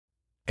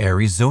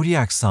Aries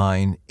Zodiac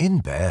sign in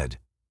bed.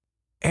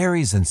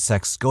 Aries and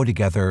sex go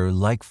together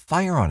like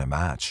fire on a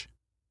match.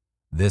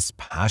 This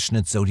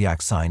passionate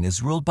zodiac sign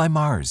is ruled by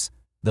Mars,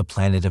 the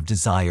planet of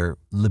desire,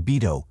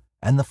 libido,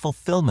 and the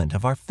fulfillment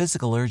of our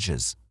physical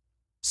urges.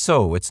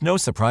 So it's no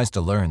surprise to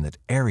learn that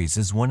Aries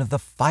is one of the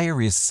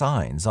fieriest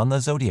signs on the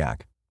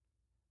zodiac.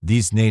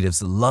 These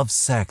natives love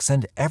sex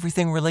and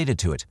everything related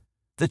to it: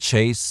 the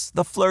chase,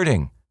 the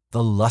flirting,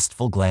 the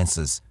lustful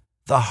glances,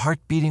 the heart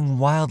beating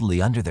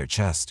wildly under their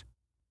chest.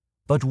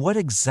 But what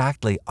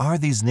exactly are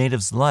these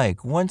natives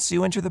like once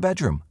you enter the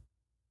bedroom?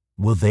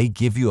 Will they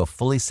give you a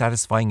fully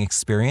satisfying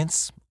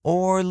experience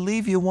or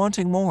leave you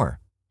wanting more?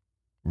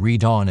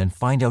 Read on and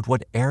find out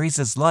what Aries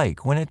is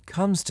like when it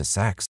comes to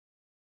sex.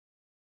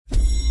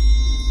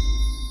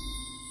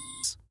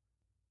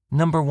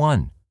 Number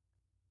 1.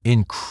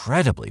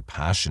 Incredibly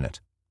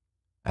passionate.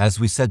 As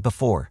we said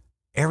before,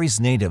 Aries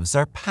natives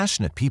are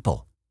passionate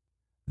people.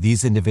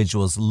 These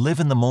individuals live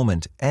in the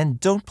moment and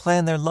don't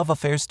plan their love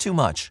affairs too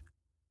much.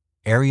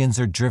 Arians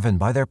are driven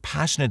by their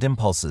passionate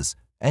impulses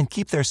and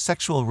keep their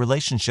sexual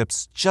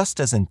relationships just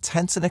as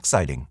intense and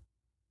exciting.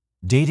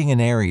 Dating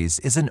an Aries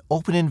is an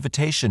open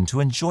invitation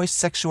to enjoy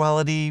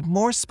sexuality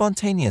more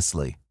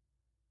spontaneously.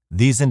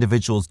 These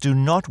individuals do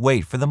not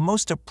wait for the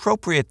most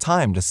appropriate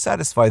time to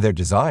satisfy their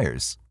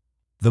desires.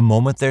 The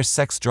moment their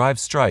sex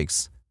drive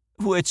strikes,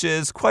 which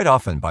is quite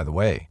often, by the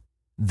way,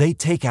 they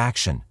take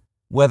action,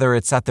 whether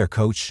it's at their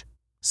coach,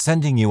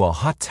 sending you a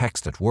hot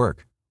text at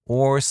work,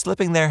 or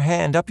slipping their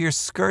hand up your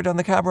skirt on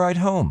the cab ride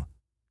home.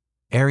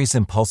 Aries'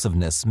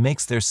 impulsiveness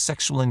makes their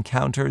sexual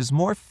encounters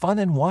more fun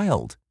and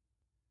wild.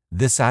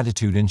 This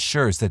attitude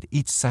ensures that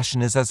each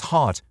session is as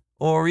hot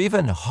or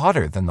even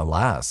hotter than the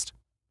last.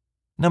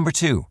 Number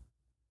 2.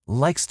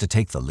 Likes to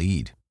take the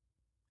lead.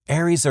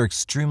 Aries are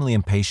extremely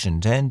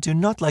impatient and do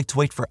not like to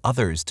wait for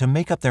others to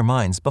make up their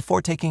minds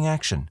before taking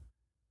action.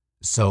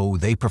 So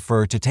they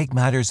prefer to take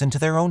matters into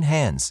their own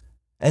hands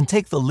and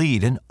take the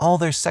lead in all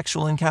their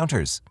sexual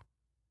encounters.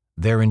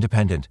 They're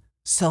independent,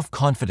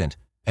 self-confident,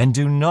 and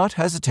do not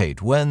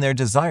hesitate when their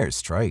desire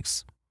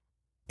strikes.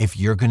 If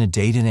you're going to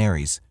date an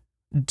Aries,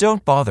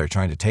 don't bother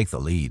trying to take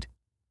the lead.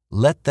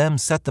 Let them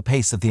set the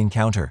pace of the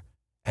encounter,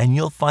 and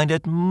you'll find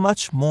it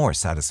much more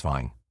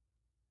satisfying.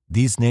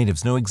 These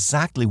natives know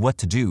exactly what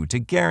to do to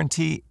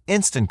guarantee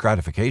instant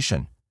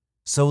gratification,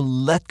 so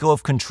let go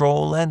of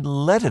control and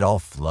let it all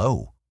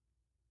flow.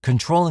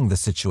 Controlling the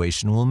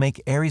situation will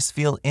make Aries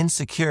feel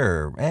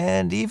insecure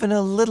and even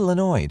a little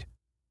annoyed.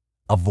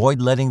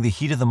 Avoid letting the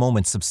heat of the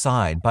moment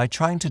subside by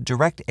trying to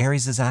direct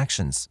Aries'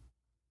 actions.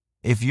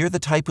 If you're the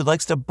type who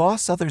likes to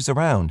boss others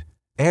around,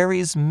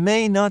 Aries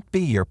may not be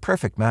your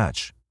perfect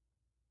match.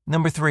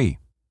 Number 3.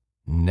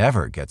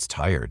 Never gets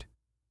tired.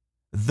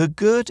 The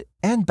good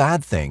and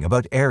bad thing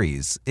about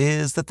Aries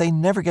is that they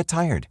never get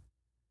tired.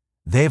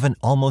 They have an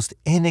almost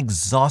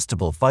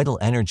inexhaustible vital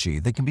energy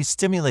that can be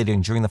stimulating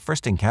during the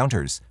first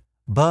encounters,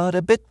 but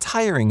a bit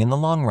tiring in the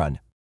long run.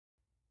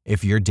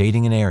 If you're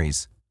dating an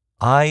Aries,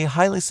 I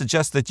highly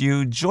suggest that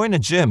you join a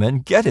gym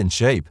and get in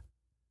shape.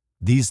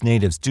 These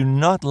natives do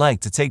not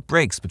like to take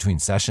breaks between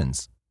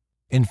sessions.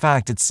 In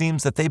fact, it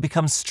seems that they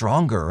become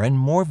stronger and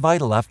more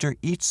vital after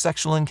each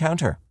sexual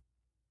encounter.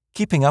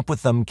 Keeping up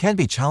with them can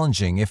be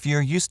challenging if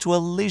you're used to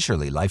a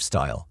leisurely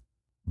lifestyle.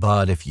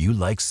 But if you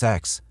like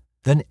sex,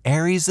 then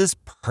Aries is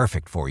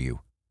perfect for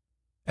you.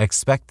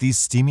 Expect these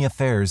steamy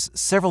affairs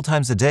several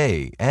times a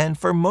day and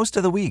for most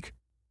of the week.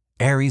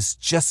 Aries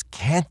just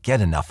can't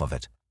get enough of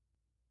it.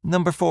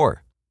 Number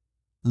 4.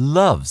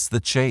 Loves the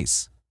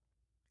chase.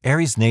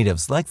 Aries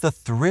natives like the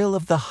thrill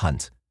of the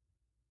hunt.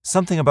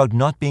 Something about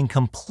not being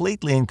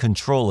completely in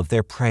control of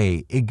their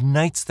prey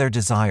ignites their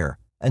desire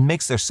and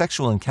makes their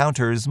sexual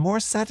encounters more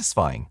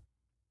satisfying.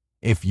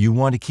 If you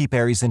want to keep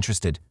Aries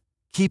interested,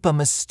 keep a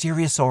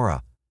mysterious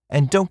aura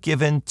and don't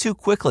give in too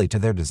quickly to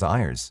their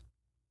desires.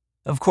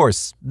 Of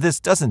course,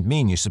 this doesn't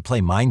mean you should play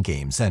mind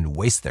games and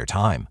waste their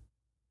time.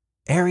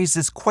 Aries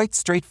is quite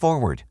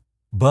straightforward,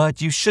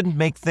 but you shouldn't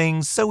make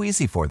things so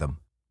easy for them.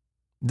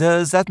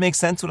 Does that make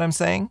sense what I'm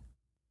saying?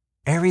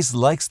 Aries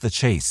likes the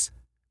chase,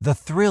 the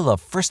thrill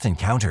of first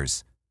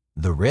encounters,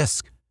 the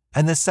risk,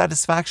 and the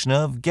satisfaction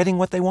of getting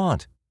what they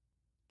want.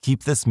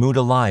 Keep this mood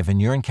alive in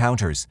your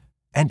encounters,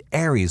 and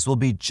Aries will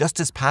be just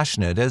as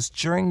passionate as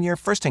during your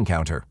first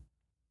encounter.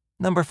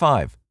 Number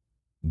 5.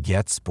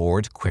 Gets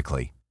bored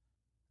quickly.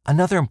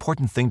 Another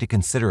important thing to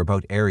consider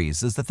about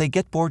Aries is that they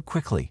get bored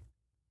quickly.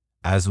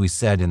 As we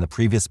said in the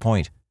previous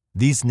point,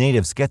 these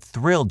natives get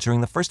thrilled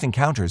during the first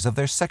encounters of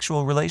their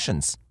sexual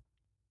relations.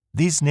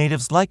 These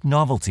natives like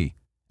novelty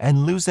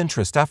and lose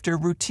interest after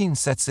routine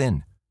sets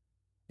in.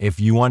 If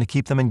you want to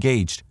keep them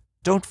engaged,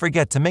 don't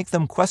forget to make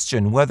them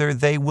question whether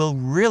they will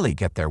really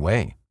get their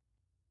way.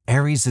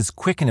 Aries is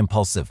quick and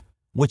impulsive,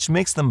 which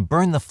makes them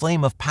burn the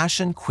flame of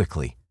passion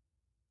quickly.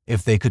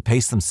 If they could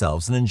pace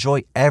themselves and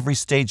enjoy every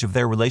stage of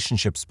their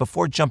relationships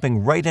before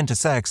jumping right into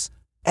sex,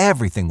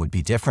 everything would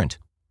be different.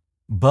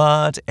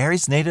 But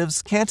Aries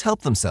natives can't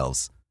help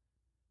themselves.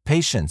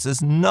 Patience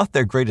is not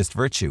their greatest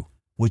virtue,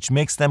 which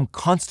makes them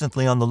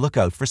constantly on the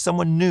lookout for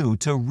someone new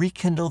to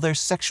rekindle their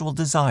sexual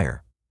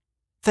desire.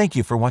 Thank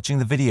you for watching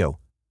the video.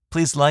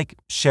 Please like,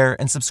 share,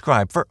 and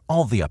subscribe for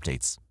all the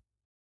updates.